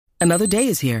Another day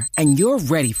is here, and you're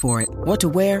ready for it. What to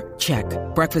wear? Check.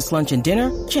 Breakfast, lunch, and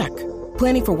dinner? Check.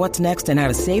 Planning for what's next and how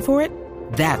to save for it?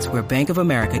 That's where Bank of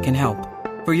America can help.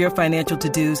 For your financial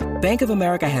to-dos, Bank of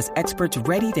America has experts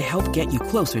ready to help get you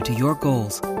closer to your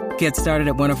goals. Get started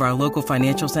at one of our local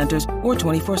financial centers or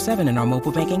 24/7 in our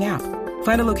mobile banking app.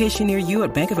 Find a location near you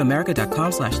at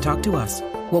bankofamerica.com/talktous.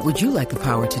 What would you like the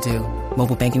power to do?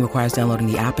 Mobile banking requires downloading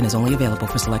the app and is only available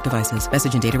for select devices.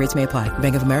 Message and data rates may apply.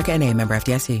 Bank of America N.A., member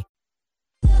FDIC.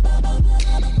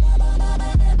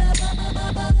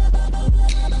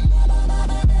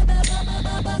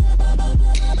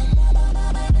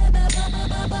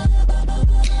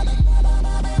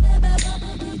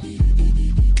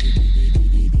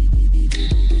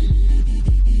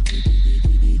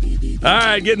 All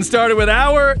right, getting started with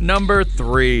hour number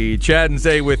 3. Chad and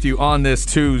Zay with you on this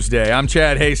Tuesday. I'm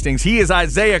Chad Hastings. He is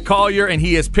Isaiah Collier, and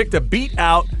he has picked a beat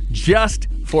out just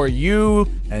for you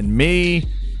and me.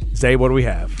 Zay, what do we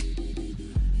have?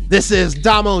 This is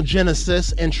Damo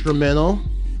Genesis instrumental,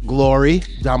 Glory.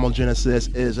 Damo Genesis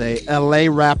is a LA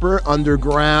rapper,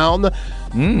 underground.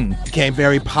 Became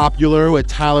very popular with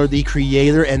Tyler, the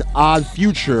Creator, and Odd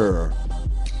Future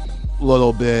a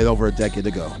little bit over a decade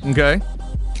ago. Okay.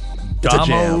 It's a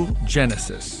jam. Damo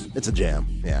Genesis. It's a jam,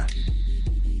 yeah.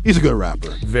 He's a good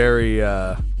rapper. Very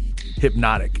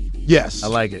hypnotic. Yes. I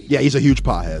like it. Yeah, he's a huge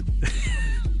pothead.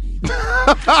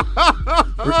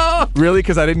 Really?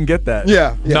 Because I didn't get that.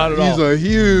 Yeah. Not at all. He's a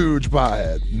huge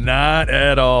pothead. Not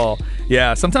at all.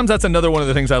 Yeah, sometimes that's another one of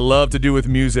the things I love to do with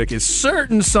music is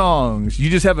certain songs, you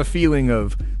just have a feeling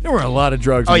of there were a lot of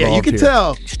drugs involved. Oh, yeah, you can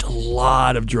tell. Just a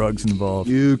lot of drugs involved.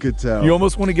 You could tell. You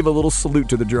almost want to give a little salute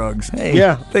to the drugs. Hey,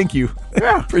 yeah. Thank you.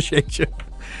 Yeah. Appreciate you.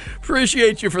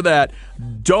 Appreciate you for that.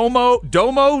 Damo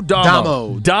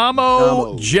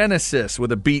Genesis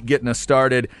with a beat getting us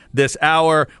started this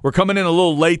hour. We're coming in a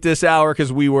little late this hour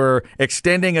because we were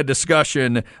extending a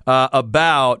discussion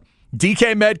about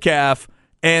DK Metcalf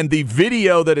and the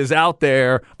video that is out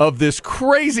there of this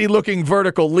crazy-looking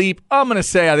vertical leap. I'm going to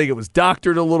say I think it was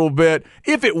doctored a little bit.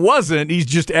 If it wasn't, he's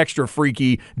just extra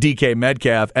freaky DK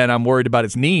Metcalf, and I'm worried about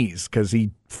his knees because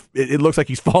it looks like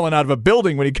he's falling out of a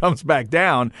building when he comes back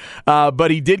down.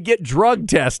 But he did get drug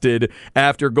tested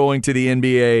after going to the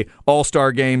NBA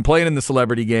All-Star game, playing in the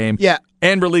celebrity game,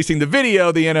 and releasing the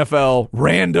video. The NFL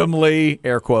randomly,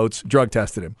 air quotes, drug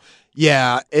tested him.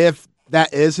 Yeah, if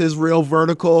that is his real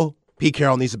vertical, Pete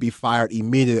Carroll needs to be fired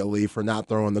immediately for not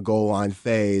throwing the goal line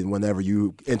fade whenever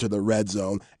you enter the red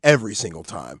zone every single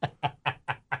time.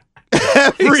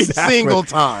 Every single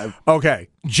time. Okay,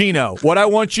 Gino, what I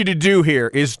want you to do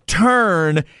here is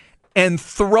turn and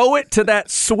throw it to that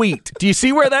suite. Do you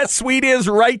see where that suite is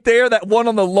right there? That one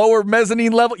on the lower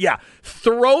mezzanine level? Yeah.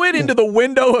 Throw it into the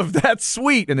window of that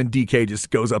suite. And then DK just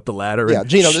goes up the ladder. Yeah,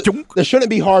 Gino, this shouldn't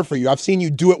be hard for you. I've seen you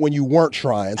do it when you weren't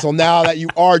trying. So now that you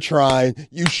are trying,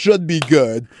 you should be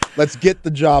good. Let's get the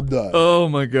job done. Oh,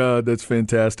 my God. That's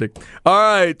fantastic. All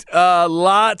right.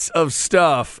 Lots of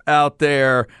stuff out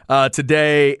there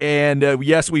today. And,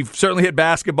 yes, we've certainly hit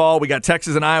basketball. We got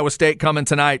Texas and Iowa State coming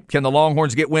tonight. Can the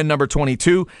Longhorns get win number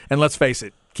 22? And let's face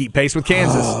it, keep pace with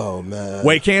Kansas. Oh, man.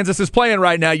 Way Kansas is playing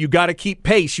right now, you got to keep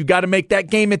pace. You got to make that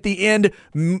game at the end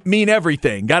mean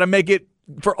everything. Got to make it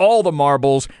for all the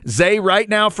marbles. Zay, right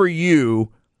now for you,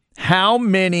 how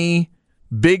many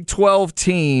Big 12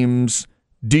 teams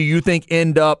do you think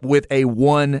end up with a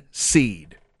 1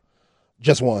 seed?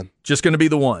 Just one. Just going to be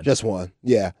the one? Just one,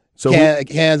 yeah. So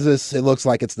Kansas, it looks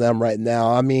like it's them right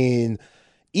now. I mean,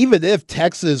 even if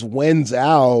Texas wins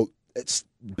out, it's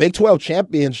Big 12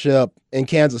 championship in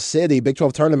Kansas City, Big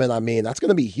 12 tournament, I mean, that's going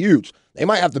to be huge. They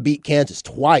might have to beat Kansas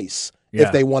twice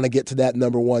if they want to get to that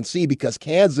number 1 seed because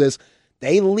Kansas,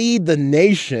 they lead the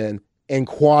nation in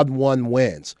quad 1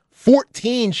 wins.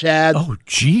 14, Chad. Oh,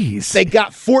 jeez. They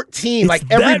got 14. It's like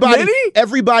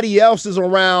everybody else is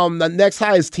around. The next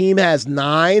highest team has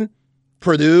 9.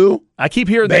 Purdue. I keep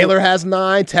hearing Baylor has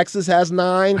 9. Texas has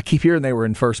 9. I keep hearing they were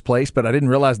in first place, but I didn't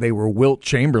realize they were Wilt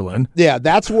Chamberlain. Yeah,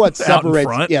 that's what separates.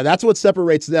 Yeah, that's what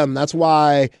separates them. That's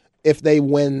why if they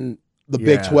win the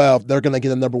Big 12, they're going to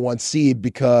get a number 1 seed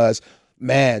because,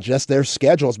 man, just their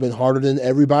schedule has been harder than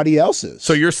everybody else's.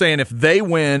 So you're saying if they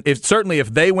win, if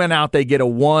they win out, they get a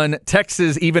 1.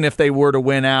 Texas, even if they were to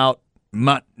win out,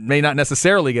 may not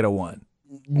necessarily get a 1.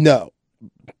 No.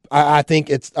 I think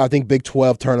Big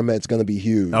 12 tournament's going to be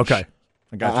huge. Okay.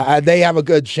 I got you. They have a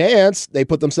good chance. They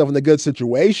put themselves in a good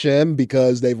situation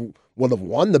because they would have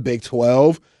won the Big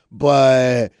 12.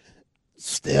 But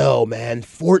still, man,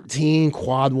 14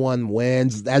 quad 1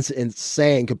 wins. That's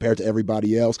insane compared to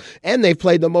everybody else. And they've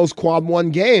played the most quad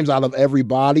 1 games out of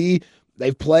everybody.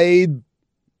 They've played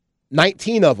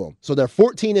 19 of them. So they're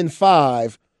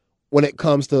 14-5 when it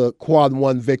comes to quad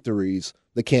one victories,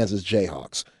 the Kansas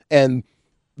Jayhawks. And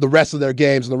the rest of their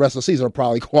games and the rest of the season are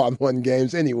probably quad one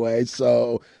games anyway.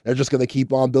 So they're just going to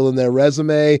keep on building their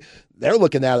resume. They're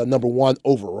looking at a number one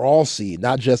overall seed,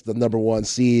 not just the number one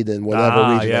seed in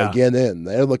whatever region they get in.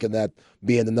 They're looking at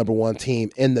being the number one team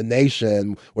in the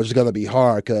nation, which is going to be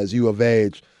hard because U of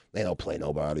H, they don't play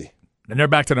nobody. And they're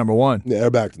back to number one. Yeah,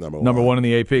 they're back to number one. Number one in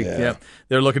the AP. Yeah.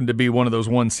 They're looking to be one of those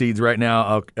one seeds right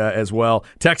now as well.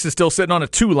 Texas still sitting on a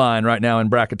 2 line right now in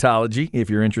bracketology, if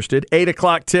you're interested. 8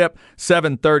 o'clock tip,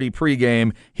 7:30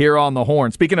 pregame here on the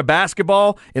Horn. Speaking of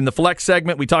basketball, in the flex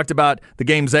segment, we talked about the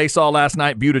games they saw last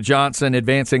night, Buda Johnson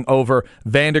advancing over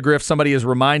Vandegrift. Somebody is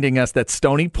reminding us that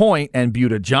Stony Point and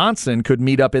Buda Johnson could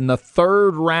meet up in the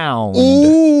 3rd round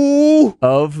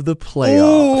of the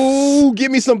playoffs. Ooh, give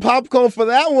me some popcorn for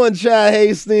that one, Chad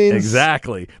Hastings.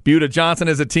 Exactly. Buda Johnson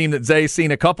is a team that Zay's seen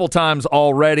a couple times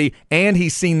already, and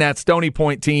he's seen that Stony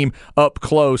Point team up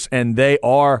close, and they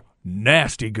are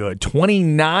nasty good.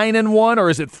 29-1, or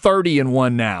is it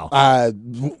 30-1 now?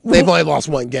 They've only lost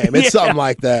one game. It's something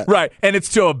like that. Right, and it's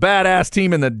to a badass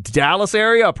team in the Dallas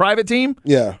area, a private team?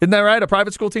 Yeah. Isn't that right? A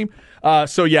private school team?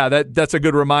 That's a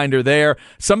good reminder there.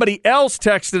 Somebody else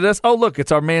texted us. Oh, look,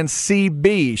 it's our man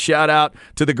CB. Shout out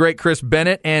to the great Chris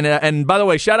Bennett. And by the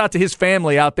way, shout out to his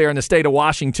family out there in the state of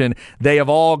Washington. They have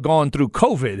all gone through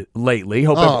COVID lately.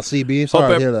 CB,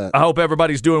 sorry to hear that. I hope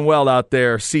everybody's doing well out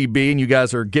there, CB, and you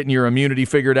guys are getting your immunity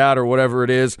figured out or whatever it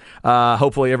is.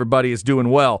 Hopefully everybody is doing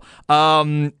well.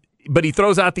 But he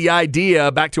throws out the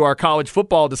idea, back to our college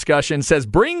football discussion, says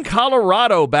bring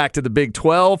Colorado back to the Big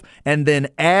 12 and then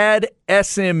add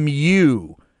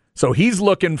SMU. So he's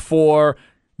looking for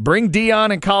bring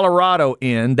Deion and Colorado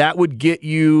in. That would get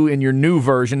you, in your new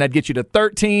version, that'd get you to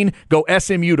 13. Go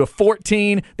SMU to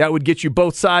 14. That would get you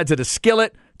both sides of the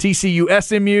skillet. TCU,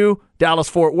 SMU,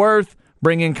 Dallas-Fort Worth.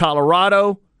 Bring in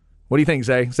Colorado. What do you think,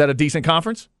 Zay? Is that a decent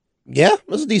conference? Yeah,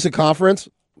 it's a decent conference.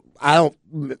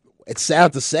 It's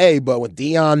sad to say, but with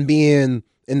Deion being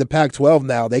in the Pac-12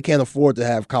 now, they can't afford to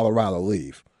have Colorado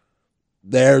leave.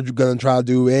 They're going to try to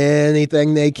do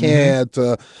anything they can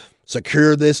to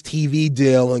secure this TV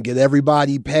deal and get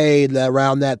everybody paid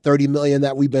around that $30 million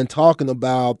that we've been talking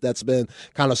about that's been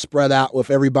kind of spread out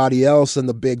with everybody else in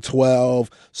the Big 12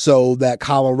 so that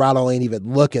Colorado ain't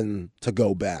even looking to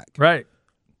go back. Right.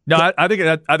 No, I think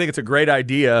it's a great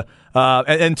idea.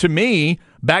 And to me,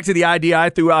 back to the idea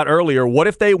I threw out earlier, what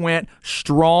if they went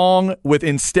strong with,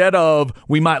 instead of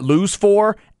we might lose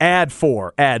 4, add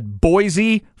 4. Add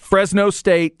Boise, Fresno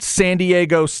State, San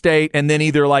Diego State, and then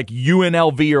either like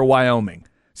UNLV or Wyoming.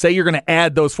 Say you're going to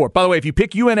add those 4. By the way, if you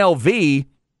pick UNLV,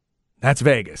 that's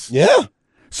Vegas. Yeah.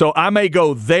 So I may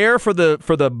go there for the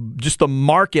just the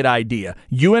market idea.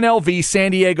 UNLV,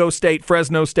 San Diego State,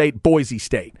 Fresno State, Boise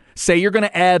State. Say you're going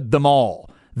to add them all.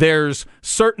 There's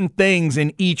certain things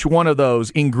in each one of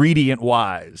those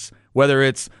ingredient-wise, whether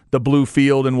it's the blue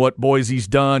field and what Boise's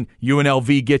done,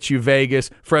 UNLV gets you Vegas,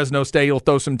 Fresno State will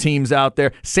throw some teams out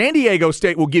there. San Diego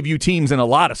State will give you teams in a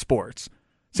lot of sports.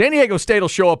 San Diego State will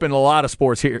show up in a lot of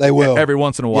sports here. They will. Every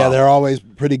once in a while. Yeah, they're always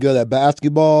pretty good at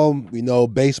basketball. We know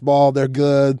baseball, they're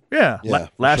good. Yeah.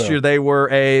 Last year they were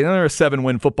a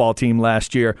 7-win football team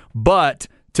last year. But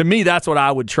to me, that's what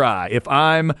I would try. If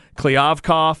I'm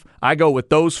Kliavkoff, I go with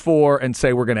those 4 and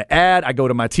say we're going to add. I go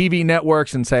to my TV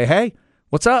networks and say, hey,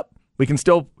 what's up? We can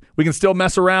still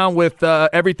mess around with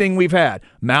everything we've had.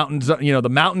 The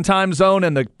Mountain Time Zone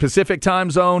and the Pacific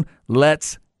Time Zone.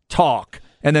 Let's talk.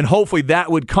 And then hopefully that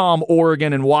would calm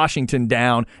Oregon and Washington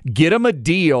down, get them a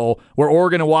deal where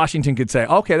Oregon and Washington could say,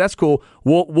 okay, that's cool.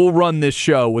 We'll run this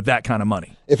show with that kind of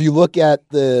money. If you look at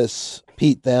this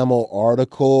Pete Thamel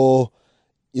article,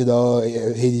 he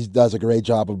does a great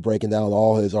job of breaking down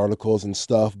all his articles and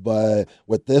stuff. But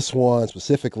with this one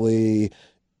specifically,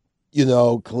 was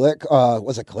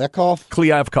it Kliavkoff?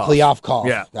 Kliavkoff.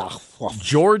 Yeah.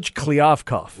 George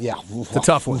Kliavkoff. Yeah. It's a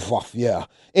tough one. Yeah.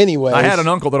 Anyway. I had an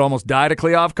uncle that almost died of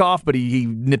Kliavkoff, but he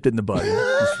nipped it in the bud.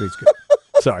 He's good.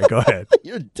 Sorry, go ahead.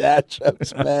 Your dad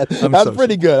jokes, man. That's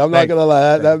pretty good. I'm not going to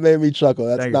lie. That made me chuckle.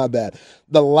 That's not bad.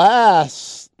 The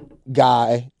last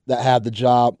guy that had the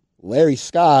job, Larry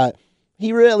Scott,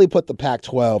 he really put the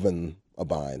Pac-12 in a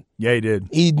bind. Yeah, he did.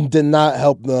 He did not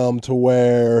help them to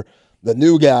where the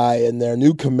new guy in their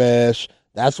new commish,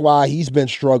 that's why he's been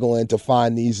struggling to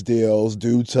find these deals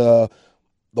due to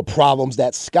the problems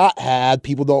that Scott had.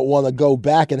 People don't want to go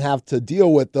back and have to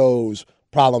deal with those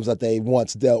problems that they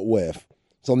once dealt with.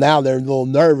 So now they're a little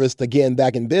nervous to getting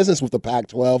back in business with the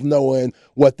Pac-12, knowing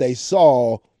what they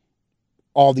saw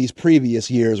all these previous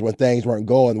years when things weren't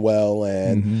going well,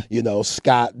 and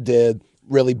Scott did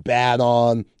really bad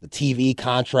on the TV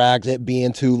contract, it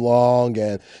being too long,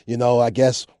 and I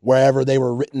guess wherever they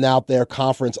were written out, their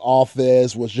conference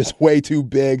office was just way too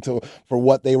big for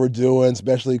what they were doing,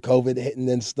 especially COVID hitting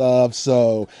and stuff.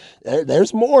 So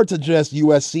there's more to just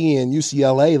USC and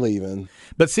UCLA leaving.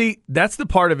 But see, that's the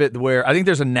part of it where I think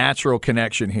there's a natural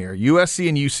connection here. USC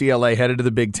and UCLA headed to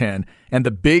the Big Ten, and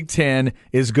the Big Ten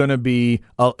is going to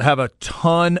have a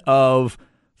ton of.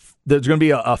 There's going to be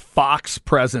a Fox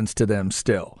presence to them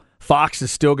still. Fox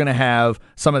is still going to have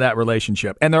some of that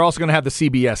relationship. And they're also going to have the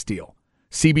CBS deal.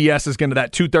 CBS is going to,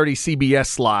 that 2:30 CBS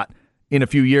slot in a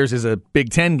few years is a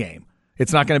Big Ten game.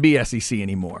 It's not going to be SEC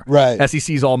anymore. Right.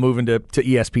 SEC's all moving to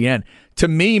ESPN. To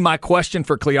me, my question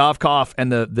for Kliavkoff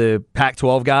and the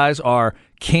Pac-12 guys are,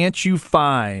 can't you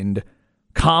find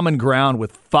common ground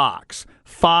with Fox?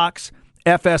 Fox,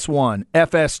 FS1,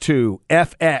 FS2,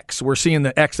 FX. We're seeing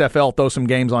the XFL throw some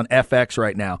games on FX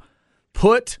right now.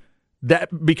 Put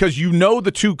that, because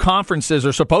the two conferences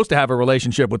are supposed to have a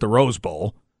relationship with the Rose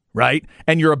Bowl, right?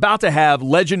 And you're about to have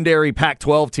legendary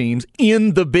Pac-12 teams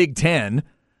in the Big Ten.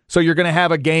 So you're going to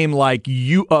have a game like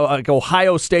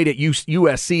Ohio State at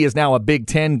USC is now a Big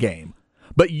Ten game.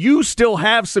 But you still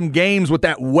have some games with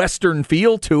that Western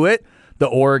feel to it, the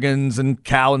Oregons and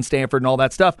Cal and Stanford and all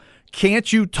that stuff.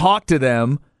 Can't you talk to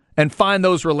them and find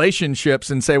those relationships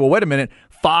and say, well, wait a minute,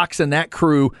 Fox and that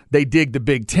crew, they dig the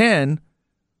Big Ten.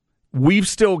 We've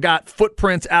still got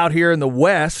footprints out here in the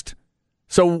West.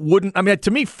 So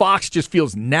to me, Fox just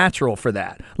feels natural for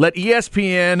that. Let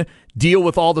ESPN deal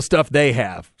with all the stuff they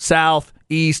have, South,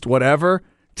 East, whatever.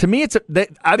 To me,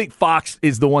 I think Fox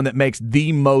is the one that makes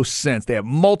the most sense. They have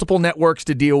multiple networks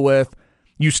to deal with.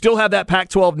 You still have that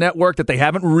Pac-12 network that they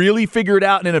haven't really figured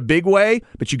out in a big way,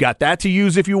 but you got that to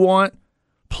use if you want,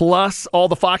 plus all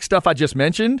the Fox stuff I just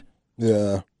mentioned.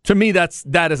 Yeah. To me,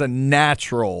 that is a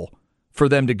natural for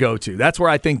them to go to. That's where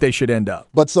I think they should end up.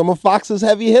 But some of Fox's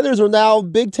heavy hitters are now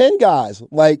Big Ten guys,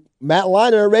 like Matt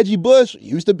Leinart and Reggie Bush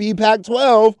used to be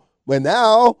Pac-12, but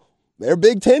now they're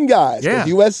Big Ten guys because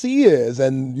USC is,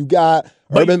 and you got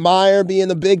Urban Meyer being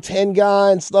the Big Ten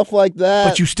guy and stuff like that.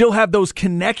 But you still have those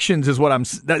connections, is what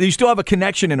you still have a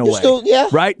connection in a way. Still, yeah.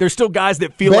 Right? There's still guys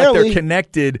that feel like they're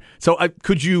connected. So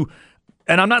could you,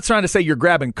 and I'm not trying to say you're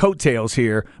grabbing coattails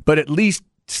here, but at least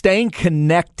staying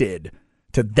connected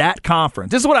to that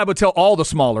conference. This is what I would tell all the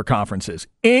smaller conferences.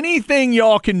 Anything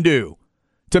y'all can do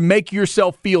to make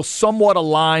yourself feel somewhat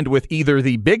aligned with either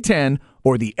the Big Ten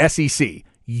or the SEC,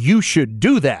 you should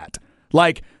do that.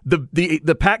 Like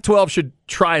the Pac-12 should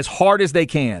try as hard as they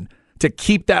can to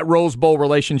keep that Rose Bowl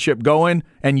relationship going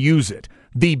and use it.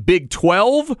 The Big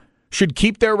 12 should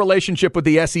keep their relationship with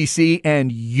the SEC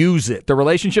and use it. The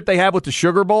relationship they have with the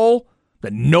Sugar Bowl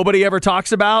that nobody ever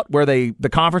talks about, where the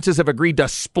conferences have agreed to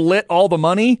split all the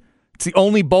money. It's the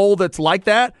only bowl that's like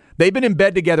that. They've been in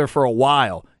bed together for a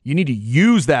while. You need to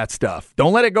use that stuff.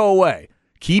 Don't let it go away.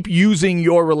 Keep using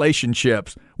your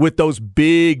relationships with those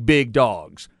big, big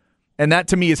dogs. And that,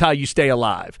 to me, is how you stay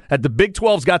alive. The Big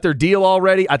 12's got their deal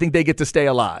already. I think they get to stay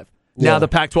alive. Now the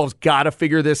Pac-12's got to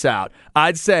figure this out.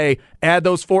 I'd say add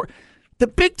those four. The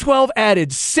Big 12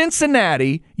 added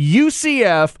Cincinnati,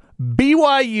 UCF,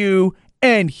 BYU,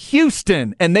 and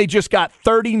Houston, and they just got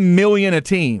 $30 million a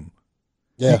team.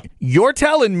 Yeah. You're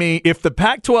telling me if the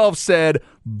Pac-12 said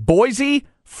Boise,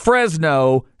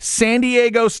 Fresno, San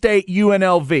Diego State,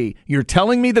 UNLV, you're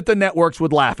telling me that the networks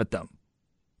would laugh at them?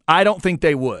 I don't think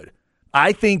they would.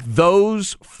 I think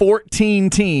those 14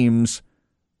 teams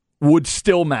would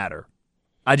still matter.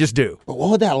 I just do. But what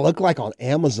would that look like on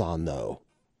Amazon, though?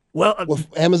 Well, with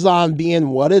Amazon being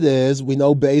what it is, we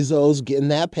know Bezos getting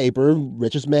that paper,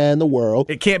 richest man in the world.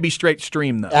 It can't be straight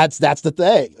stream, though. That's the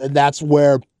thing. And that's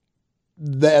where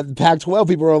the Pac-12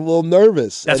 people are a little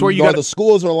nervous. That's where the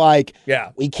schools are like,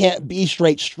 we can't be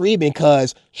straight streaming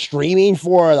because streaming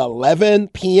for an 11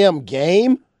 p.m.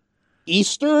 game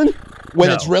Eastern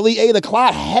when it's really 8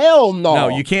 o'clock? Hell no. No,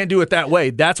 you can't do it that way.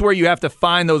 That's where you have to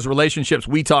find those relationships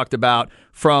we talked about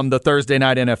from the Thursday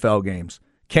night NFL games.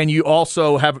 Can you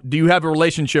also do you have a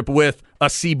relationship with a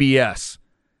CBS?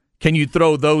 Can you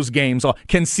throw those games on?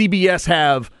 Can CBS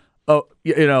have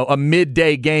a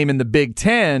midday game in the Big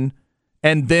Ten,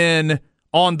 and then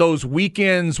on those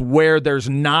weekends where there's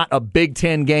not a Big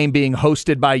Ten game being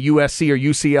hosted by USC or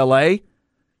UCLA,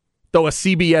 throw a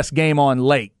CBS game on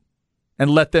late and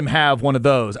let them have one of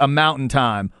those, a Mountain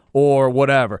Time or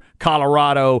whatever.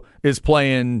 Colorado is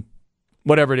playing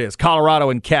whatever it is, Colorado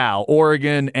and Cal,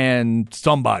 Oregon and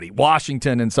somebody,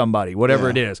 Washington and somebody, whatever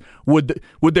it is, would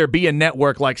there be a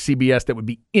network like CBS that would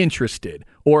be interested?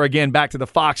 Or again, back to the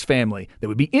Fox family, that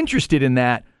would be interested in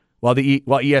that while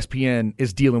ESPN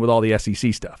is dealing with all the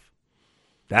SEC stuff?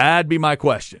 That'd be my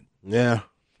question. Yeah.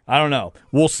 I don't know.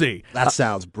 We'll see. That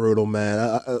sounds brutal,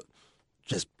 man.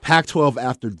 Just Pac-12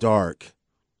 after dark.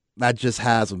 That just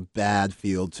has a bad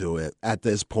feel to it at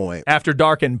this point. After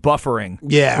dark and buffering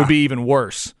would be even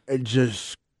worse. It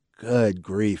just, good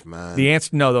grief, man. The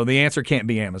answer can't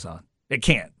be Amazon. It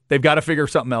can't. They've got to figure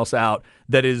something else out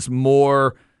that is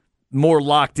more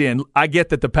locked in. I get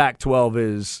that the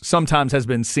Pac-12 sometimes has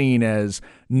been seen as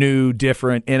new,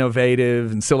 different,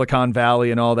 innovative, and Silicon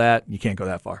Valley and all that. You can't go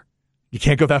that far. You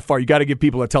can't go that far. You got to give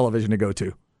people a television to go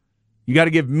to. You got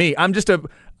to give me. I'm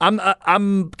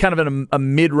kind of a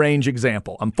mid-range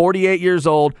example. I'm 48 years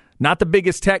old, not the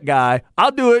biggest tech guy.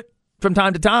 I'll do it from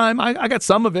time to time. I got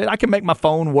some of it. I can make my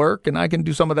phone work, and I can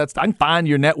do some of that stuff. I can find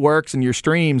your networks and your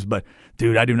streams, but,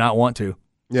 dude, I do not want to.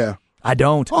 Yeah. I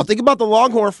don't. Oh, think about the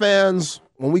Longhorn fans.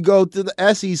 When we go to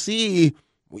the SEC,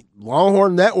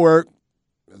 Longhorn Network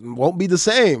won't be the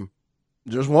same.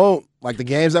 Just won't. Like the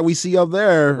games that we see up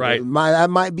there, right?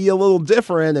 That might be a little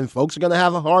different, and folks are going to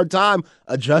have a hard time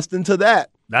adjusting to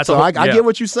that. I get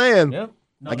what you're saying. Yeah.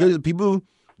 I get people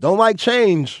don't like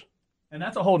change. And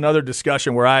that's a whole nother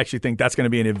discussion where I actually think that's going to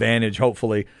be an advantage,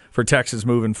 hopefully, for Texas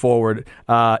moving forward,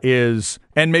 and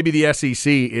maybe the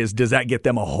SEC does that get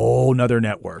them a whole nother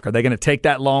network? Are they going to take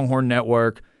that Longhorn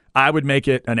network? I would make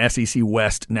it an SEC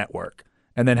West network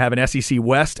and then have an SEC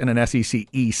West and an SEC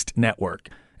East network.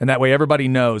 And that way everybody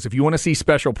knows if you want to see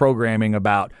special programming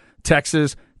about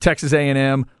Texas, Texas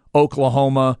A&M,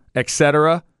 Oklahoma,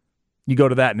 etc., you go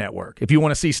to that network. If you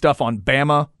want to see stuff on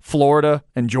Bama, Florida,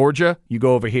 and Georgia, you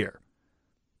go over here.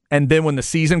 And then when the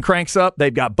season cranks up,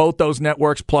 they've got both those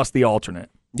networks plus the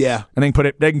alternate. Yeah. And they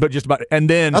can put just about, and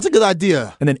then that's a good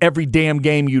idea. And then every damn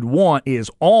game you'd want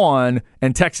is on,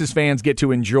 and Texas fans get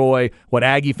to enjoy what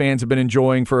Aggie fans have been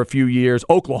enjoying for a few years.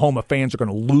 Oklahoma fans are going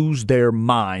to lose their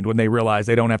mind when they realize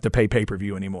they don't have to pay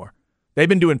pay-per-view anymore. They've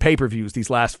been doing pay-per-views these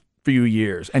last few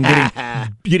years and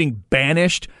getting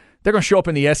banished. They're going to show up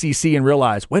in the SEC and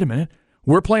realize, wait a minute,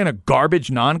 we're playing a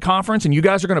garbage non-conference and you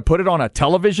guys are going to put it on a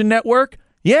television network?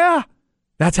 Yeah,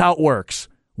 that's how it works.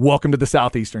 Welcome to the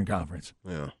Southeastern Conference.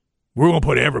 Yeah. We're going to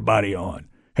put everybody on.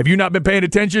 Have you not been paying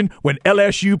attention? When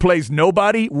LSU plays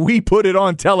nobody, we put it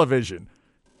on television.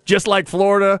 Just like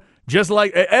Florida, just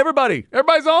like everybody.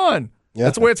 Everybody's on. Yeah.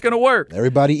 That's the way it's going to work.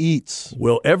 Everybody eats.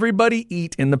 Will everybody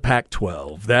eat in the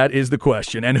Pac-12? That is the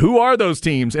question. And who are those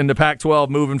teams in the Pac-12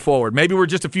 moving forward? Maybe we're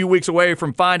just a few weeks away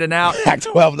from finding out.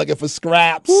 Pac-12 looking for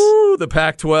scraps. Woo, the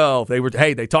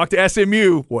Pac-12. They talked to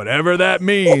SMU, whatever that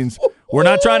means. We're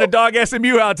not trying to dog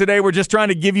SMU out today. We're just trying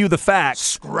to give you the facts.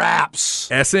 Scraps.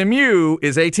 SMU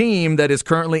is a team that is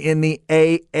currently in the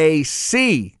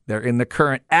AAC. They're in the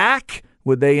current AC.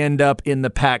 Would they end up in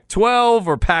the Pac-12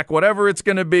 or Pac whatever it's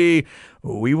going to be?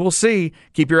 We will see.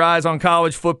 Keep your eyes on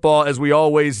college football as we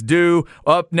always do.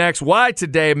 Up next, Why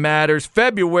Today Matters,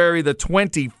 February the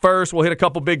 21st. We'll hit a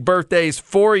couple big birthdays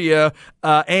for you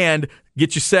and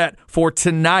get you set for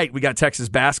tonight. We got Texas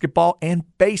basketball and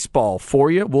baseball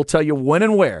for you. We'll tell you when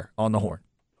and where on the Horn.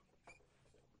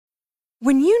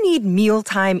 When you need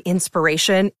mealtime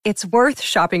inspiration, it's worth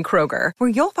shopping Kroger, where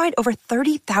you'll find over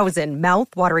 30,000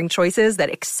 mouth-watering choices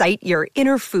that excite your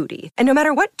inner foodie. And no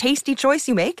matter what tasty choice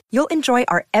you make, you'll enjoy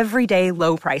our everyday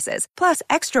low prices, plus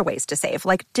extra ways to save,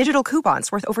 like digital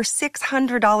coupons worth over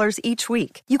 $600 each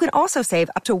week. You can also save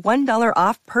up to $1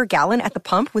 off per gallon at the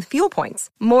pump with fuel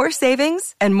points. More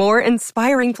savings and more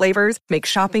inspiring flavors make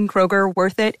shopping Kroger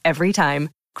worth it every time.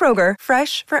 Kroger,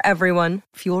 fresh for everyone.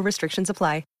 Fuel restrictions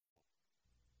apply.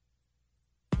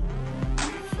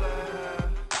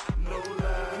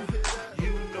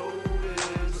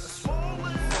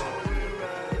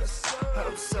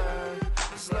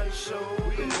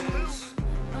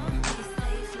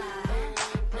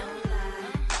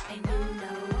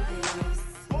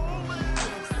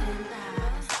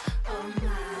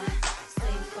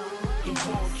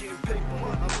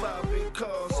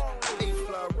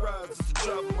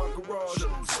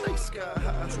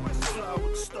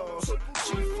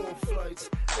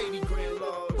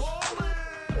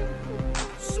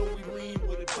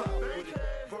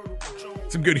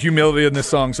 Some good humility in this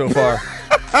song so far.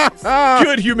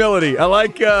 Good humility. I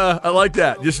like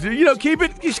that. Just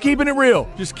keeping it real.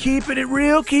 Just keeping it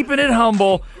real, keeping it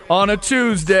humble on a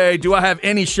Tuesday. Do I have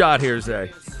any shot here,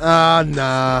 Zay?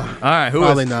 Nah. All right,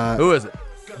 probably not. Who is it?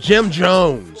 Jim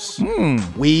Jones.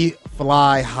 We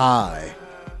Fly High.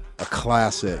 A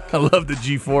classic. I love the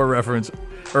G4 reference.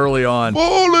 early on.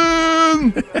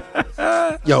 Ballin'!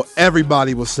 Yo,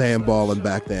 everybody was saying ballin'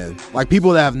 back then. Like,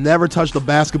 people that have never touched a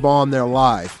basketball in their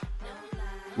life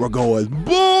were going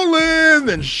ballin'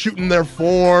 and shooting their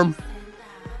form.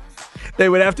 They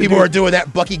would have to. People were doing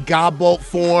that Bucky Godbolt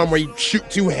form where you shoot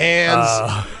two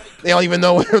hands. They don't even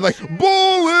know. They're like,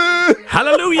 ballin'!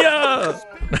 Hallelujah!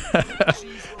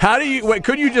 How do you wait?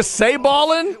 Couldn't you just say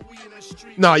ballin'?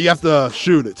 No, you have to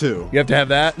shoot it too. You have to have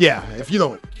that? Yeah, if you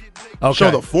don't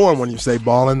show the form when you say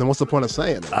ballin', then what's the point of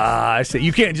saying it? I see.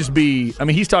 You can't just be. I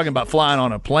mean, he's talking about flying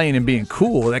on a plane and being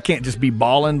cool. That can't just be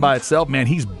ballin' by itself. Man,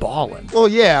 he's ballin'. Well,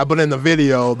 yeah, but in the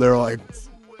video,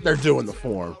 they're doing the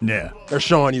form. Yeah. They're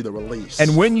showing you the release.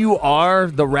 And when you are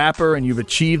the rapper and you've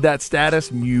achieved that status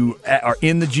and you are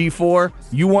in the G4,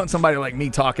 you want somebody like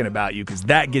me talking about you because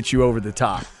that gets you over the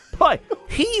top. But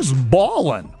he's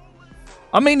ballin'.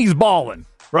 I mean, he's ballin',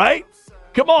 right?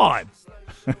 Come on.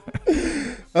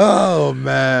 Oh,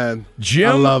 man. Jim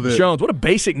I love it. Jones. What a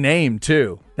basic name,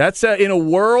 too. That's in a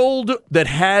world that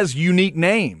has unique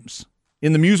names.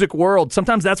 In the music world,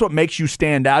 sometimes that's what makes you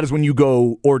stand out is when you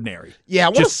go ordinary. Yeah,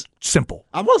 just simple.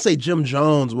 I want to say Jim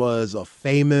Jones was a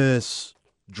famous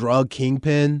drug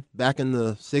kingpin back in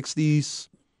the 60s.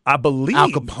 I believe Al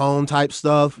Capone type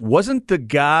stuff. Wasn't the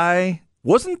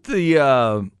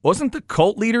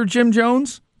cult leader Jim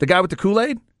Jones? The guy with the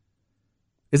Kool-Aid?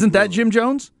 Isn't that Jim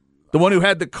Jones? The one who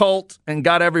had the cult and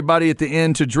got everybody at the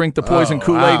end to drink the poison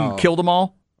Kool-Aid and killed them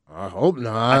all? I hope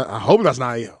not. I hope that's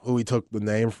not who he took the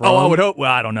name from. Oh, I would hope.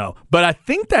 Well, I don't know. But I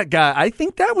think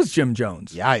that was Jim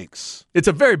Jones. Yikes. It's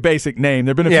a very basic name.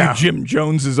 There have been a few Jim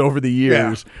Joneses over the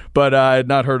years, but I had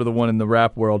not heard of the one in the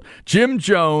rap world. Jim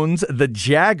Jones, the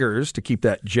Jaggers, to keep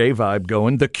that J vibe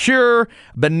going, The Cure,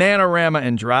 Bananarama,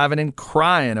 and Driving and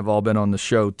Crying have all been on the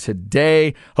show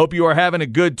today. Hope you are having a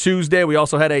good Tuesday. We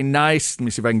also had a nice, let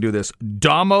me see if I can do this,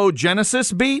 Domo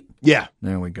Genesis beat. Yeah.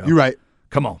 There we go. You're right.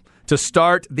 Come on. To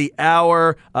start the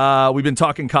hour, we've been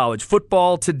talking college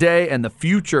football today and the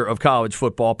future of college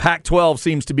football. Pac-12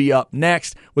 seems to be up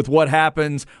next with what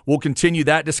happens. We'll continue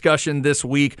that discussion this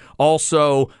week.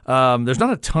 Also, there's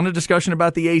not a ton of discussion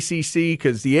about the ACC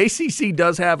because the ACC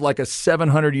does have like a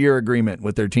 700-year agreement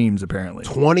with their teams, apparently.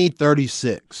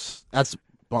 2036. That's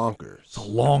bonkers. It's a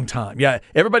long time. Yeah,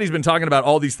 everybody's been talking about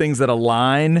all these things that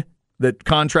align, that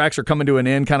contracts are coming to an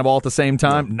end kind of all at the same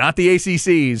time. Yeah. Not the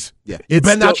ACC's. Yeah. You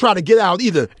better not try to get out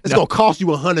either. It's going to cost you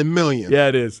 $100 million. Yeah,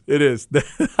 it is. It is.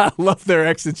 I love their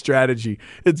exit strategy.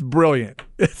 It's brilliant.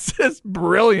 It's just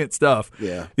brilliant stuff.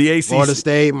 Yeah. The ACC. Florida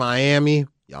State, Miami,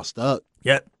 y'all stuck.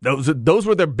 Yeah, those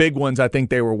were their big ones I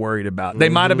think they were worried about. They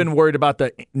might have been worried about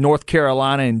the North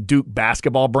Carolina and Duke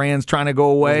basketball brands trying to go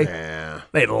away. Yeah.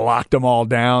 They locked them all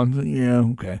down. Yeah,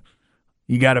 okay.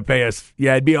 You got to pay us.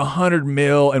 Yeah, it'd be $100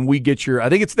 million, and we get I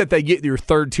think it's that they get your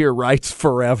third tier rights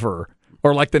forever,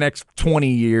 or like the next 20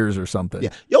 years or something. Yeah.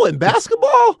 Yo, in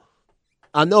basketball,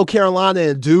 I know Carolina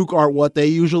and Duke aren't what they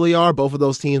usually are. Both of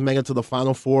those teams made it to the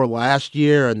Final Four last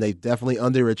year, and they definitely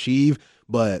underachieved.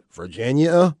 But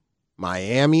Virginia,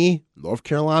 Miami, North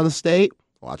Carolina State,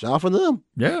 watch out for them.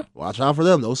 Yeah. Watch out for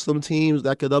them. Those are some teams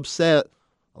that could upset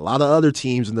a lot of other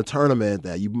teams in the tournament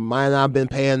that you might not have been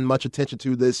paying much attention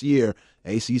to this year.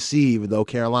 ACC, even though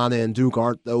Carolina and Duke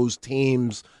aren't those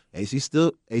teams, ACC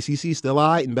still all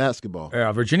right in basketball.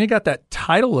 Yeah, Virginia got that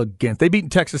title against. They beat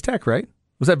Texas Tech, right?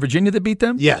 Was that Virginia that beat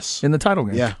them? Yes. In the title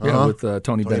game. Yeah, with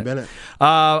Tony Bennett.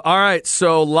 All right,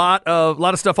 so a lot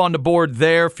of stuff on the board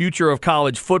there. Future of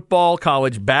college football,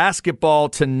 college basketball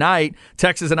tonight.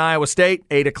 Texas and Iowa State,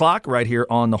 8 o'clock, right here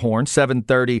on the Horn,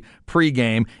 7:30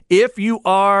 pregame. If you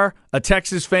are a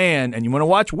Texas fan and you want to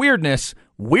watch weirdness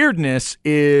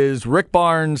is Rick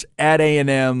Barnes at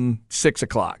A&M, 6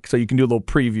 o'clock. So you can do a little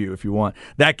preview if you want.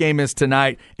 That game is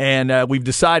tonight, and we've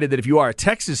decided that if you are a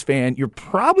Texas fan, you're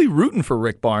probably rooting for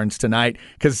Rick Barnes tonight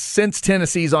because since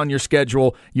Tennessee's on your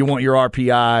schedule, you want your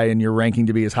RPI and your ranking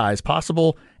to be as high as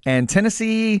possible. And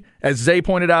Tennessee, as Zay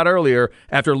pointed out earlier,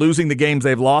 after losing the games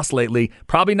they've lost lately,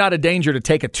 probably not a danger to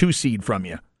take a 2 seed from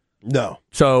you. No.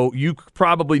 So you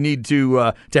probably need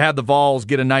to have the Vols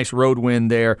get a nice road win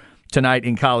there tonight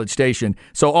in College Station.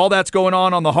 So all that's going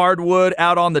on the hardwood,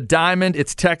 out on the diamond.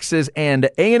 It's Texas and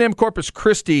A&M Corpus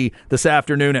Christi this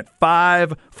afternoon at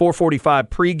 5, 4:45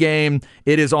 pregame.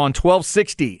 It is on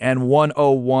 1260 and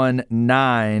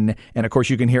 1019. And, of course,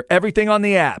 you can hear everything on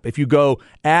the app. If you go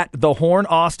at The Horn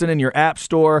Austin in your app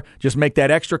store, just make that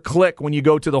extra click when you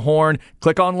go to The Horn.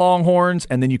 Click on Longhorns,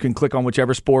 and then you can click on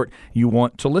whichever sport you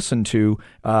want to listen to,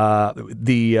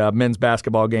 the men's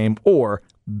basketball game or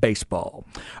baseball.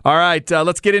 All right,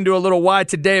 let's get into a little Why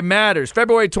Today Matters.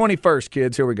 February 21st,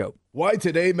 kids. Here we go. Why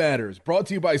Today Matters, brought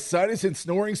to you by Sinus and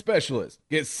Snoring Specialist.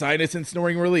 Get sinus and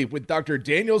snoring relief with Dr.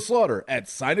 Daniel Slaughter at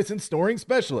Sinus and Snoring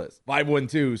Specialist,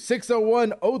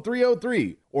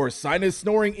 512-601-0303 or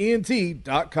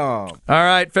sinussnoringent.com. All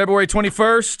right, February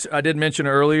 21st. I did mention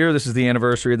earlier, this is the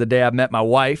anniversary of the day I met my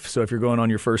wife. So if you're going on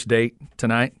your first date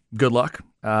tonight, good luck.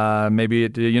 Maybe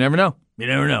you never know. You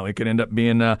never know. It could end up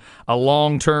being a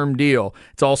long-term deal.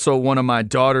 It's also one of my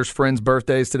daughter's friends'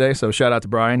 birthdays today, so shout out to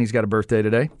Brian. He's got a birthday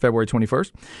today, February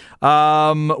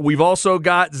 21st. We've also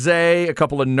got, Zay, a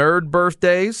couple of nerd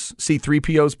birthdays.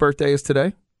 C-3PO's birthday is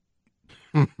today.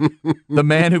 The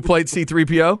man who played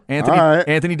C-3PO,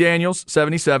 Anthony Daniels,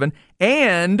 77.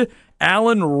 And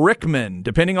Alan Rickman,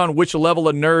 depending on which level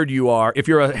of nerd you are. If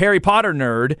you're a Harry Potter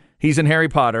nerd, he's in Harry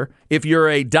Potter. If you're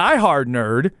a diehard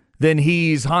nerd, then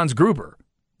he's Hans Gruber,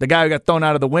 the guy who got thrown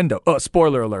out of the window. Oh,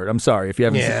 spoiler alert. I'm sorry if you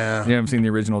haven't seen the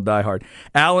original Die Hard.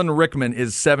 Alan Rickman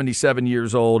is 77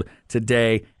 years old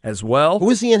today as well. Who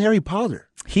is he in Harry Potter?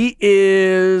 He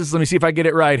is, let me see if I get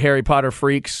it right, Harry Potter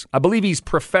freaks. I believe he's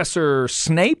Professor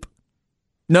Snape.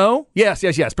 No? Yes.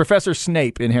 Professor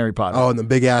Snape in Harry Potter. Oh, in the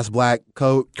big-ass black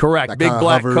coat? Correct. Big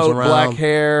black coat, black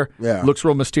hair. Yeah. Looks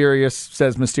real mysterious,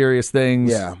 says mysterious things.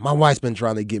 Yeah. My wife's been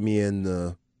trying to get me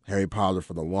into Harry Potter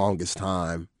for the longest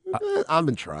time. I've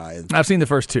been trying. I've seen the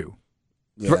first two.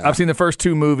 Yeah. I've seen the first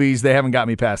two movies. They haven't got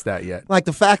me past that yet. Like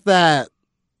the fact that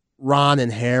Ron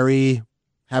and Harry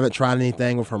haven't tried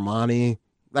anything with Hermione,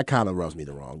 that kind of rubs me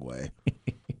the wrong way.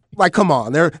 Like, come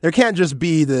on. There can't just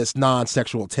be this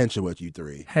non-sexual tension with you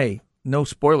three. Hey, no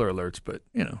spoiler alerts, but,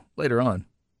 later on.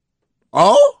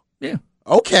 Oh? Yeah.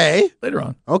 Okay. Later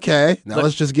on. Okay. Now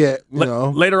let's just get,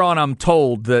 Later on, I'm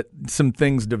told that some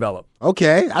things develop.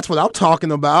 Okay. That's what I'm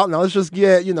talking about. Now let's just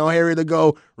get, Harry to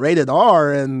go rated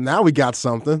R, and now we got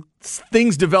something.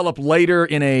 Things develop later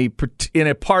in a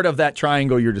part of that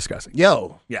triangle you're discussing.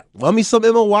 Yo. Yeah. Love me some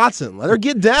Emma Watson. Let her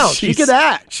get down. She could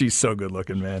act. She's so good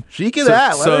looking, man. She could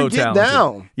act. Let her get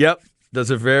down. Yep. Does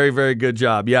a very, very good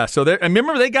job. Yeah. So I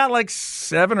remember they got like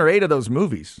 7 or 8 of those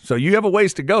movies. So you have a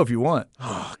ways to go if you want.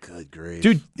 Oh, good grief.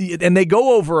 Dude, and they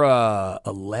go over a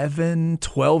 11,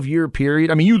 12-year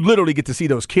period. I mean, you literally get to see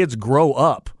those kids grow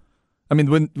up. I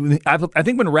mean, I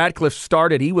think when Radcliffe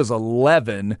started, he was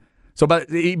 11. So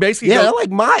he basically they're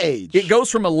like my age. It goes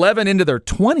from 11 into their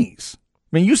 20s. I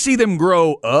mean, you see them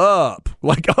grow up,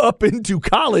 like up into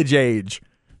college age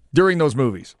during those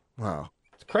movies. Wow.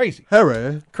 Crazy.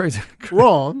 Harry. Crazy.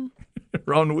 Ron.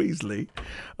 Ron Weasley.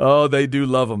 Oh, they do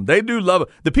love him. They do love him.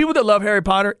 The people that love Harry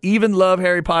Potter even love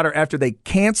Harry Potter after they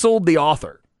canceled the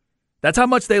author. That's how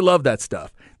much they love that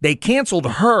stuff. They canceled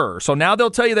her, so now they'll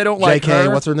tell you they don't like her. J.K.,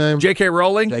 what's her name? J.K.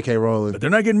 Rowling. J.K. Rowling. But they're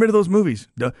not getting rid of those movies.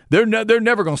 They're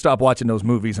never going to stop watching those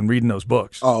movies and reading those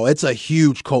books. Oh, it's a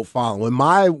huge cult following. When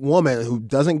my woman, who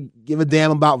doesn't give a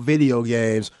damn about video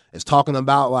games, is talking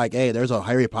about, like, hey, there's a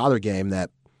Harry Potter game that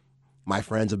my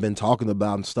friends have been talking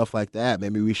about and stuff like that,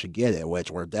 maybe we should get it, which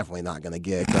we're definitely not going to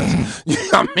get because,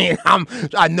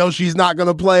 I know she's not going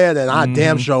to play it, and I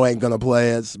damn sure ain't going to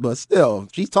play it, but still,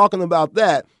 she's talking about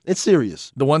that. It's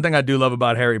serious. The one thing I do love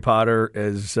about Harry Potter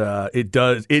is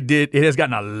it has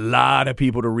gotten a lot of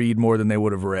people to read more than they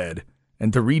would have read.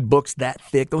 And to read books that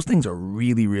thick, those things are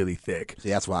really, really thick. See,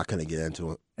 that's why I couldn't get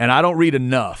into it. And I don't read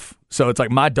enough. So it's like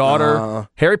my daughter,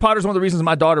 Harry Potter's one of the reasons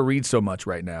my daughter reads so much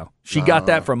right now. She got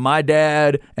that from my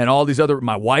dad and all these other,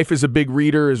 my wife is a big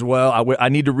reader as well. I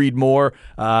need to read more,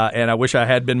 and I wish I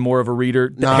had been more of a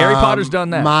reader. Harry Potter's done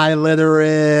that. My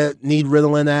literate, need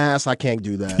Ritalin ass, I can't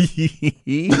do that.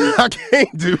 I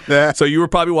can't do that. So you were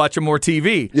probably watching more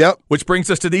TV. Yep. Which brings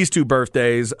us to these 2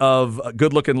 birthdays of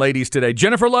good-looking ladies today.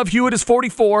 Jennifer Love Hewitt is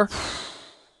 44.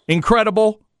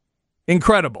 Incredible.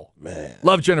 Man.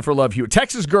 Love Jennifer Love Hewitt.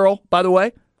 Texas girl, by the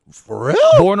way. For real?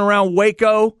 Born around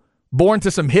Waco. Born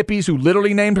to some hippies who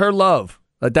literally named her Love.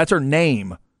 That's her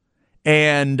name.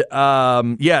 And,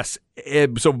 yes,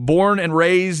 so born and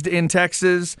raised in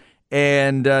Texas.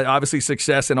 And obviously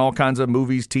success in all kinds of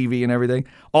movies, TV, and everything.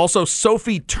 Also,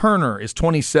 Sophie Turner is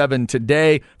 27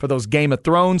 today for those Game of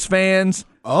Thrones fans.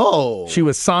 Oh. She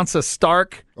was Sansa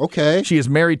Stark. Okay. She is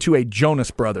married to a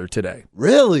Jonas brother today.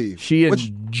 Really? She and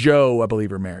Joe, I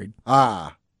believe, are married.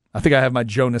 Ah. I think I have my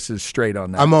Jonases straight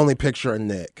on that. I'm only picturing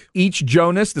Nick. Each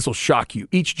Jonas, this will shock you,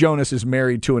 each Jonas is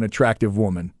married to an attractive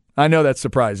woman. I know that's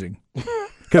surprising.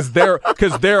 Because they're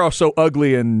so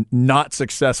ugly and not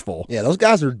successful. Yeah, those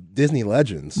guys are Disney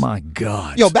legends. My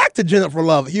God. Yo, back to Jennifer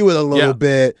Love Hewitt a little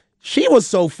bit. She was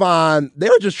so fine. They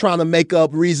were just trying to make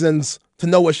up reasons to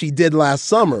know what she did last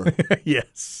summer.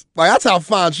 Yes. Like, that's how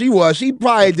fine she was. She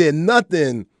probably did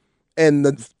nothing and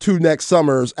the 2 next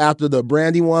summers after the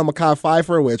Brandy one, Mekhi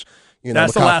Phifer, which,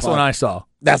 that's the last one I saw.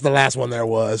 That's the last one there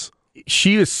was.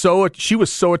 She was so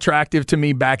attractive to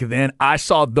me back then. I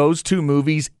saw those 2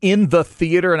 movies in the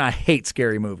theater, and I hate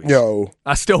scary movies. Yo.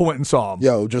 I still went and saw them.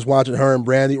 Yo, just watching her and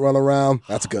Brandy run around,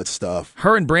 that's good stuff.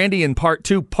 Her and Brandy in part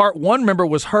 2. Part 1, remember,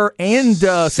 was her and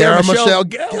Sarah Michelle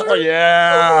Gellar.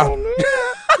 Yeah. Oh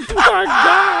my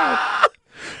God.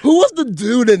 Who was the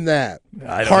dude in that?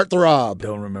 Heartthrob.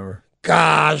 Don't remember.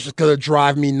 Gosh, it's going to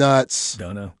drive me nuts.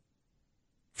 Don't know.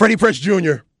 Freddie Prinze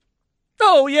Jr.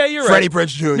 Oh, yeah, you're right. Freddie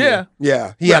Prinze Jr. Yeah.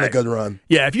 Yeah, he had a good run.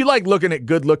 Yeah, if you like looking at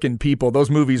good-looking people,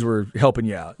 those movies were helping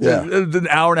you out. Yeah. An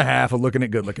hour and a half of looking at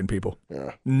good-looking people.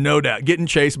 Yeah. No doubt. Getting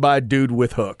chased by a dude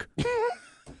with hook.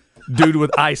 Dude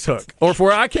with ice hook. Or for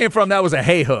where I came from, that was a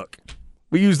hay hook.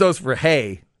 We used those for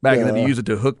hay. Back in the day, you use it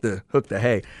to hook the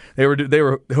hay. They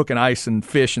were hooking ice and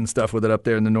fish and stuff with it up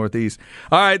there in the Northeast.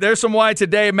 All right, there's some why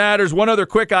today matters. One other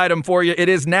quick item for you. It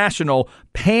is National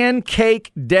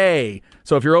Pancake Day.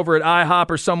 So if you're over at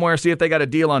IHOP or somewhere, see if they got a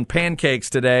deal on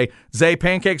pancakes today. Zay,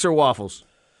 pancakes or waffles?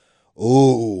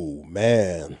 Ooh,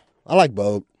 man. I like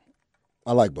both.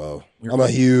 I'm a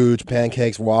huge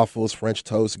pancakes, waffles, French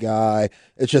toast guy.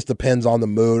 It just depends on the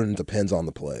mood and depends on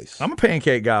the place. I'm a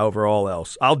pancake guy over all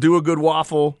else. I'll do a good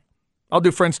waffle. I'll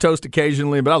do French toast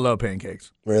occasionally, but I love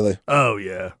pancakes. Really? Oh,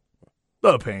 yeah.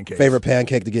 Love pancakes. Favorite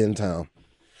pancake to get in town?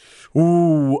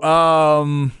 Ooh,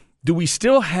 do we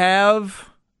still have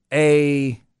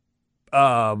a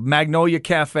Magnolia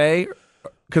Cafe?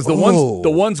 Because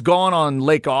the one's gone on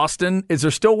Lake Austin. Is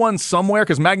there still one somewhere?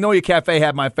 Because Magnolia Cafe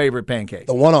had my favorite pancake.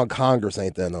 The one on Congress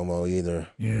ain't there no more either.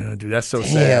 Yeah, dude, that's so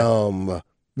Damn. sad.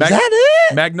 Is that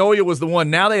it? Magnolia was the one.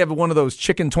 Now they have one of those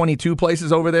Chicken 22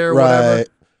 places over there or right. whatever.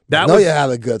 Magnolia had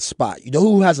a good spot. You know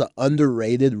who has an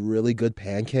underrated, really good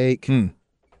pancake?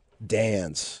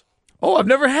 Dan's. Oh, I've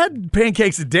never had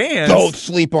pancakes at Dan's. Don't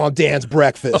sleep on Dan's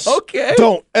breakfast. Okay.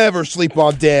 Don't ever sleep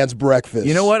on Dan's breakfast.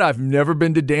 You know what? I've never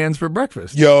been to Dan's for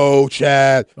breakfast. Yo,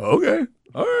 Chad. Okay.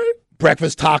 All right.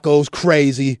 Breakfast tacos,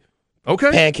 crazy. Okay.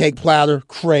 Pancake platter,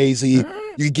 crazy.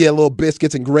 Right. You get a little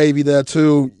biscuits and gravy there,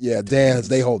 too. Yeah, Dan's,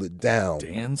 they hold it down.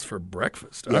 Dan's for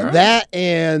breakfast. Yeah, right. That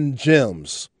and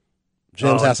Jim's.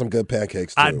 Jim's has some good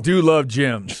pancakes, too. I do love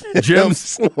Jim's. Jim's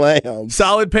slams.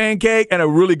 Solid pancake and a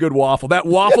really good waffle. That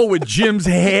waffle with Jim's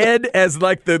head as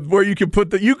like where you could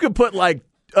put like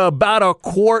about a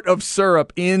quart of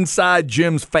syrup inside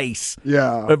Jim's face.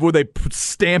 Yeah. Where they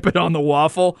stamp it on the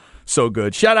waffle. So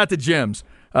good. Shout out to Jim's.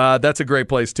 That's a great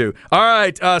place, too. All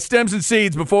right, Stems and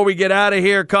Seeds, before we get out of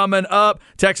here, coming up,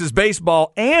 Texas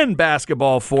baseball and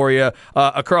basketball for you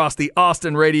across the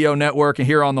Austin Radio Network and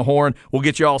here on the Horn. We'll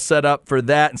get you all set up for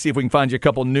that and see if we can find you a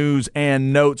couple news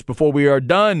and notes before we are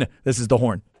done. This is the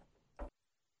Horn.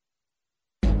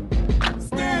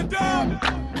 Stand up!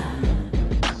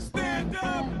 Stand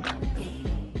up!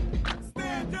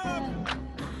 Stand up!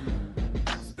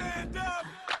 Stand up!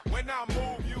 When I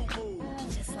move, you move.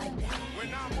 Just like that. When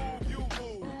I move, you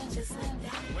move. Just like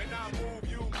that. When I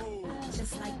move, you move.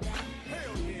 Just like that.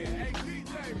 Hell yeah. Hey,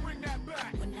 DJ, bring that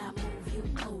back. When I move, you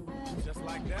move. Just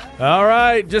like that. All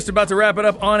right, just about to wrap it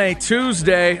up on a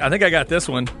Tuesday. I think I got this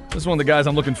one. This is one of the guys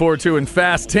I'm looking forward to in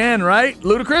Fast 10, right?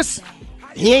 Ludacris?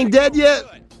 He ain't dead yet?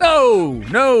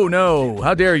 No.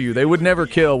 How dare you? They would never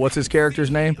kill. What's his character's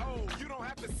name?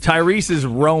 Tyrese is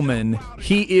Roman.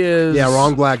 He is... Yeah,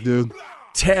 wrong black dude.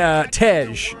 Tej.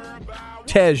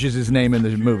 Tej is his name in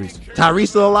the movies. Tyrese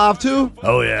still alive, too?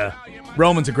 Oh, yeah.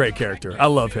 Roman's a great character. I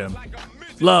love him.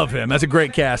 That's a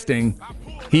great casting.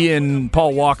 He and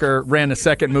Paul Walker ran the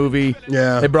second movie.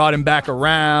 Yeah. They brought him back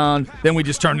around. Then we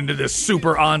just turned into this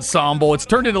super ensemble. It's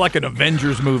turned into like an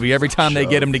Avengers movie every time they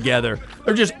get him together.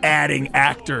 They're just adding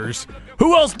actors.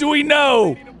 Who else do we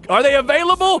know? Are they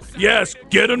available? Yes.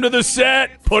 Get them to the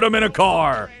set. Put them in a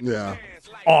car. Yeah.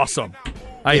 Awesome.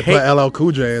 I hate put LL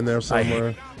Cool J in there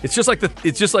somewhere. It's just like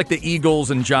the Eagles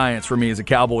and Giants for me as a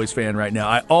Cowboys fan right now.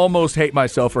 I almost hate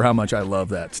myself for how much I love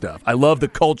that stuff. I love the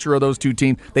culture of those two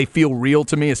teams. They feel real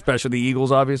to me, especially the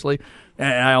Eagles, obviously.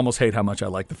 And I almost hate how much I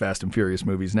like the Fast and Furious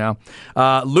movies now.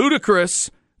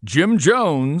 Ludacris, Jim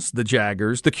Jones, the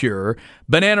Jaggers, The Cure,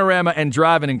 Bananarama, and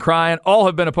Driving and Crying all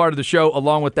have been a part of the show,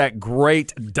 along with that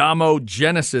great Damo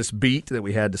Genesis beat that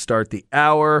we had to start the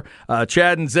hour.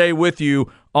 Chad and Zay with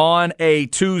you on a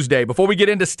Tuesday. Before we get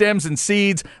into stems and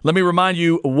seeds, let me remind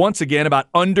you once again about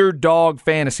Underdog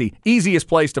Fantasy. Easiest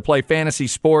place to play fantasy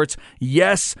sports.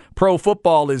 Yes, pro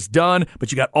football is done,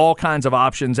 but you got all kinds of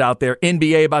options out there.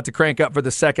 NBA about to crank up for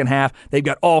the second half. They've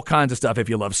got all kinds of stuff. If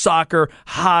you love soccer,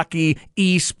 hockey,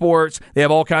 esports, they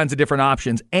have all kinds of different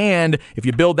options. And if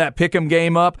you build that pick'em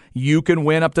game up, you can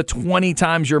win up to 20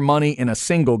 times your money in a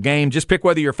single game. Just pick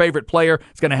whether your favorite player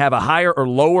is going to have a higher or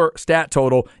lower stat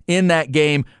total in that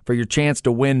game for your chance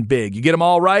to win big. You get them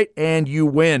all right, and you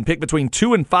win. Pick between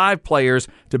 2 and 5 players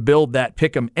to build that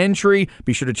pick'em entry.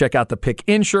 Be sure to check out the pick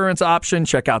insurance option.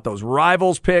 Check out those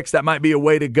rivals picks. That might be a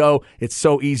way to go. It's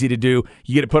so easy to do.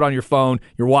 You get it put on your phone.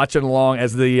 You're watching along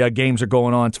as the games are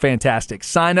going on. It's fantastic.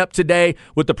 Sign up today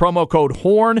with the promo code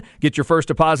HORN. Get your first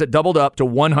deposit doubled up to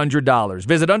 $100.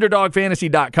 Visit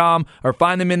UnderdogFantasy.com or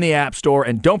find them in the App Store.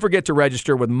 And don't forget to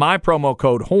register with my promo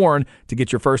code HORN to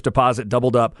get your first deposit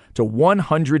doubled up to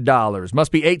 $100.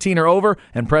 Must be 18 or over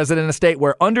and present in a state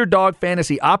where Underdog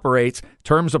Fantasy operates.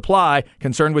 Terms apply.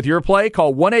 Concerned with your play?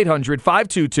 Call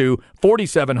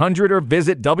 1-800-522-4700 or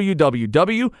visit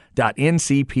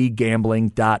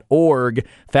www.ncpgambling.org.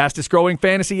 Fastest growing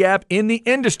fantasy app in the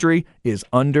industry is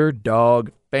Underdog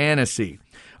Fantasy.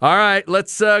 All right,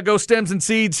 let's go stems and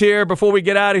seeds here. Before we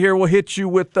get out of here, we'll hit you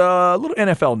with a little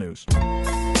NFL news.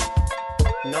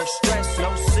 No stress,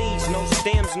 no seeds, no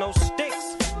stems, no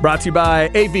sticks. Brought to you by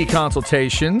AV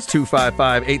Consultations,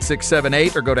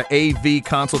 255-8678, or go to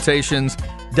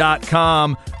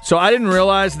avconsultations.com. So I didn't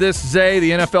realize this, Zay.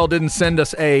 The NFL didn't send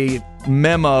us a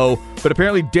memo, but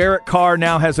apparently Derek Carr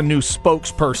now has a new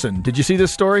spokesperson. Did you see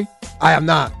this story? I have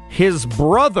not. His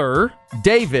brother,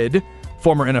 David,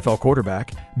 former NFL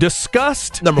quarterback,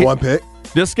 discussed Number one pick.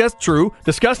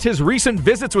 Discussed his recent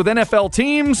visits with NFL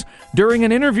teams during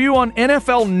an interview on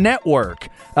NFL Network.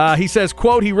 He says,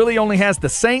 quote, he really only has the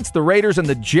Saints, the Raiders, and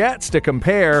the Jets to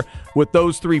compare with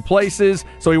those three places.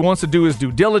 So he wants to do his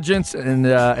due diligence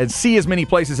and see as many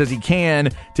places as he can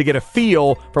to get a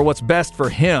feel for what's best for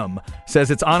him.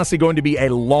 Says it's honestly going to be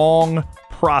a long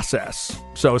process.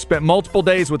 So spent multiple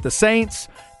days with the Saints,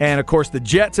 and of course the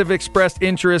Jets have expressed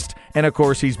interest, and of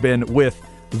course he's been with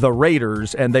the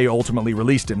Raiders, and they ultimately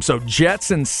released him. So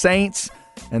Jets and Saints,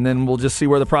 and then we'll just see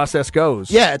where the process goes.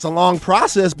 Yeah, it's a long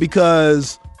process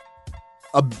because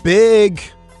a big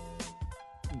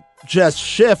just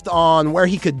shift on where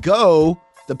he could go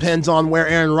depends on where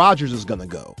Aaron Rodgers is going to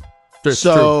go. That's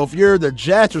true. If you're the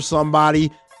Jets or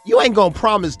somebody, you ain't going to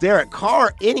promise Derek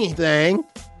Carr anything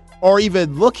or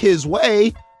even look his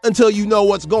way until you know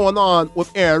what's going on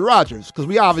with Aaron Rodgers, because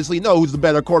we obviously know who's the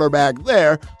better quarterback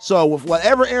there. So with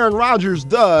whatever Aaron Rodgers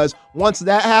does, once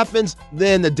that happens,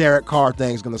 then the Derek Carr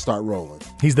thing's going to start rolling.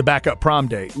 He's the backup prom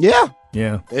date. Yeah.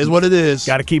 Yeah. Is what it is.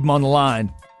 Got to keep him on the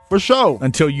line. For sure.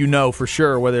 Until you know for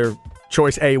sure whether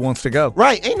choice A wants to go.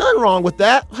 Right. Ain't nothing wrong with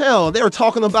that. Hell, they were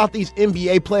talking about these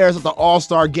NBA players at the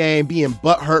All-Star game being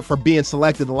butthurt for being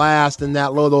selected last in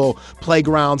that little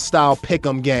playground-style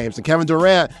pick'em games. And Kevin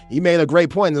Durant, he made a great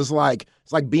point. It's like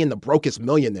being the brokest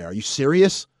millionaire. Are you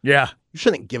serious? Yeah. You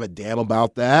shouldn't give a damn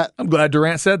about that. I'm glad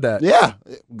Durant said that. Yeah.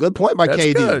 Good point by That's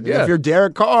KD. good, yeah. If you're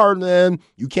Derek Carr, then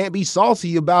you can't be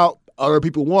salty about other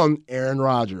people wanting Aaron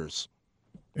Rodgers.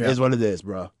 Yeah. Is what it is,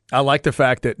 bro. I like the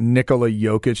fact that Nikola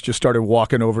Jokic just started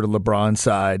walking over to LeBron's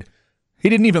side. He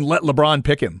didn't even let LeBron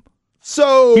pick him.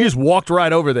 So he just walked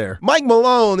right over there. Mike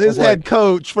Malone, his head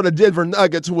coach for the Denver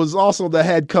Nuggets, who was also the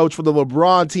head coach for the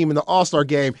LeBron team in the All-Star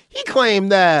game, he claimed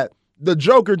that the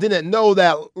Joker didn't know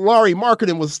that Larry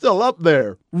Marketing was still up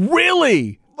there.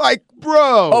 Really? Like,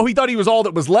 bro. Oh, he thought he was all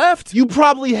that was left? You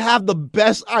probably have the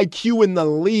best IQ in the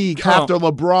league after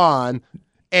LeBron,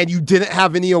 and you didn't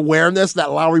have any awareness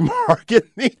that Larry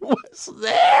Marketing was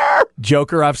there?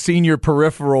 Joker, I've seen your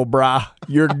peripheral, brah.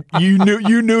 You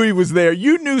knew he was there.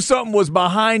 You knew something was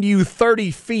behind you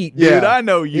 30 feet, dude. Yeah, I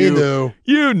know you. he knew.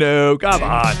 You knew. Come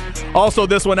on. Also,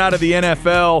 this one out of the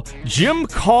NFL, Jim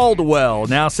Caldwell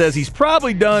now says he's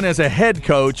probably done as a head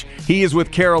coach. He is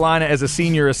with Carolina as a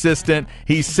senior assistant.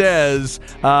 He says,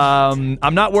 I'm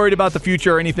not worried about the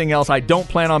future or anything else. I don't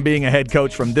plan on being a head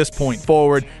coach from this point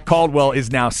forward. Caldwell is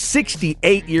now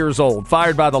 68 years old,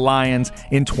 fired by the Lions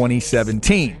in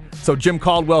 2017. So Jim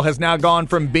Caldwell has now gone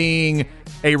from being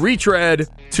a retread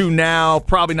to now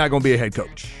probably not going to be a head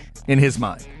coach in his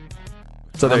mind.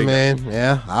 So there you go.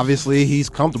 Yeah, obviously he's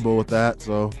comfortable with that.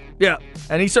 So Yeah,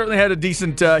 and he certainly had a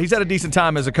decent. He's had a decent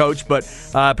time as a coach, but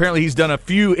apparently he's done a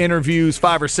few interviews,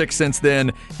 5 or 6 since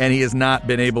then, and he has not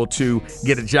been able to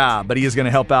get a job. But he is going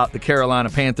to help out the Carolina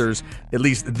Panthers at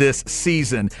least this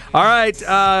season. All right,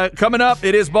 coming up,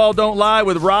 it is Ball Don't Lie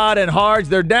with Rod and Harge.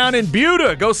 They're down in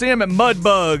Buda. Go see them at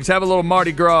Mudbugs. Have a little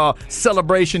Mardi Gras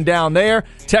celebration down there.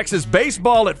 Texas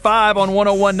baseball at 5 on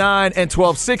 101.9 and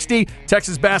 1260.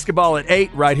 Texas basketball at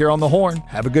 8 right here on the Horn.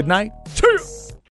 Have a good night. Cheers.